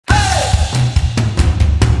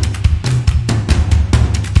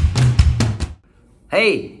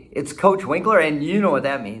Hey, it's Coach Winkler, and you know what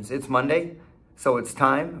that means. It's Monday, so it's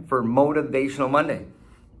time for Motivational Monday.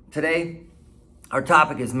 Today, our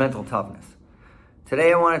topic is mental toughness.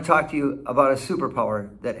 Today, I want to talk to you about a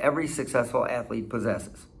superpower that every successful athlete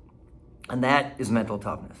possesses, and that is mental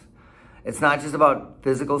toughness. It's not just about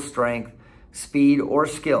physical strength, speed, or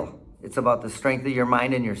skill. It's about the strength of your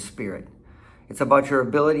mind and your spirit. It's about your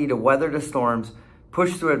ability to weather the storms,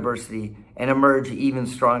 push through adversity, and emerge even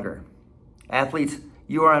stronger. Athletes,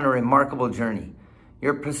 you are on a remarkable journey.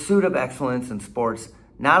 Your pursuit of excellence in sports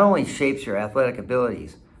not only shapes your athletic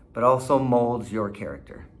abilities, but also molds your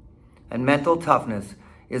character. And mental toughness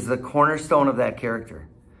is the cornerstone of that character.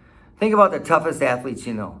 Think about the toughest athletes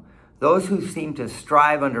you know. Those who seem to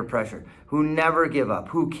strive under pressure, who never give up,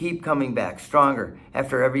 who keep coming back stronger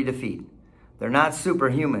after every defeat. They're not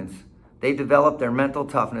superhumans. They develop their mental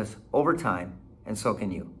toughness over time, and so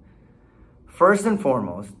can you. First and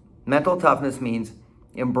foremost, mental toughness means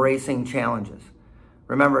embracing challenges.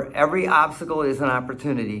 Remember, every obstacle is an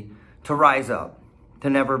opportunity to rise up, to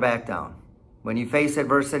never back down. When you face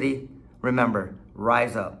adversity, remember,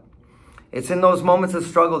 rise up. It's in those moments of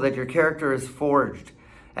struggle that your character is forged.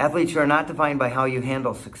 Athletes, you are not defined by how you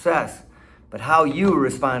handle success, but how you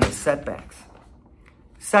respond to setbacks.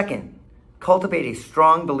 Second, cultivate a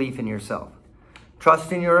strong belief in yourself.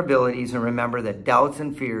 Trust in your abilities and remember that doubts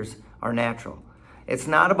and fears are natural. It's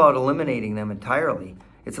not about eliminating them entirely.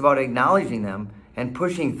 It's about acknowledging them and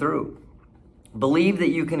pushing through. Believe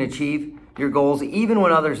that you can achieve your goals even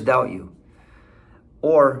when others doubt you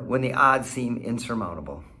or when the odds seem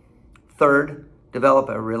insurmountable. Third, develop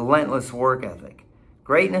a relentless work ethic.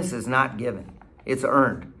 Greatness is not given, it's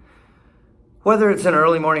earned. Whether it's in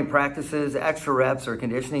early morning practices, extra reps, or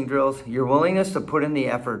conditioning drills, your willingness to put in the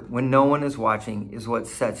effort when no one is watching is what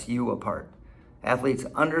sets you apart. Athletes,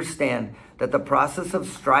 understand that the process of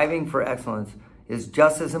striving for excellence is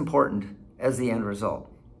just as important as the end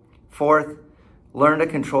result. Fourth, learn to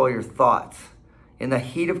control your thoughts. In the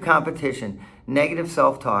heat of competition, negative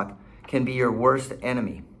self-talk can be your worst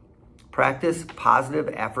enemy. Practice positive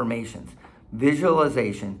affirmations,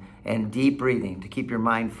 visualization, and deep breathing to keep your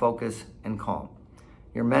mind focused and calm.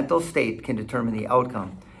 Your mental state can determine the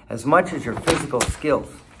outcome as much as your physical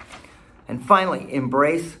skills. And finally,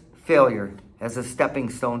 embrace failure as a stepping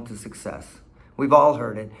stone to success. We've all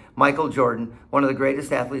heard it. Michael Jordan, one of the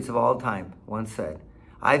greatest athletes of all time, once said,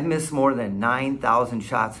 "I've missed more than 9,000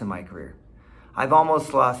 shots in my career. I've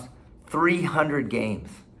almost lost 300 games.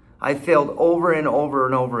 I've failed over and over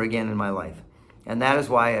and over again in my life, and that is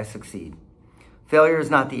why I succeed." Failure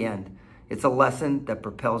is not the end. It's a lesson that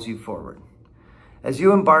propels you forward. As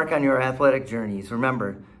you embark on your athletic journeys,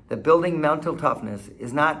 remember that building mental toughness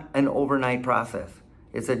is not an overnight process.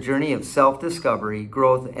 It's a journey of self-discovery,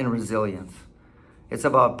 growth, and resilience. It's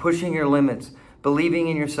about pushing your limits, believing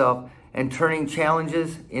in yourself, and turning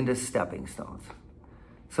challenges into stepping stones.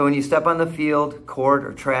 So when you step on the field, court,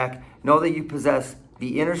 or track, know that you possess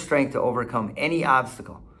the inner strength to overcome any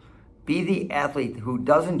obstacle. Be the athlete who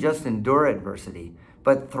doesn't just endure adversity,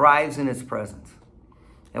 but thrives in its presence.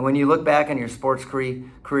 And when you look back on your sports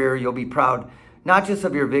career, you'll be proud not just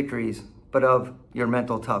of your victories, but of your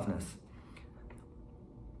mental toughness.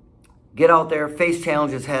 Get out there, face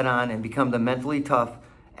challenges head on, and become the mentally tough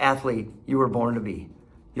athlete you were born to be.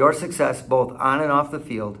 Your success, both on and off the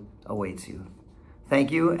field, awaits you.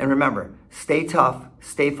 Thank you, and remember, stay tough,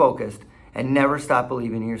 stay focused, and never stop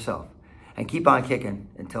believing in yourself. And keep on kicking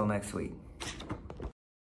until next week.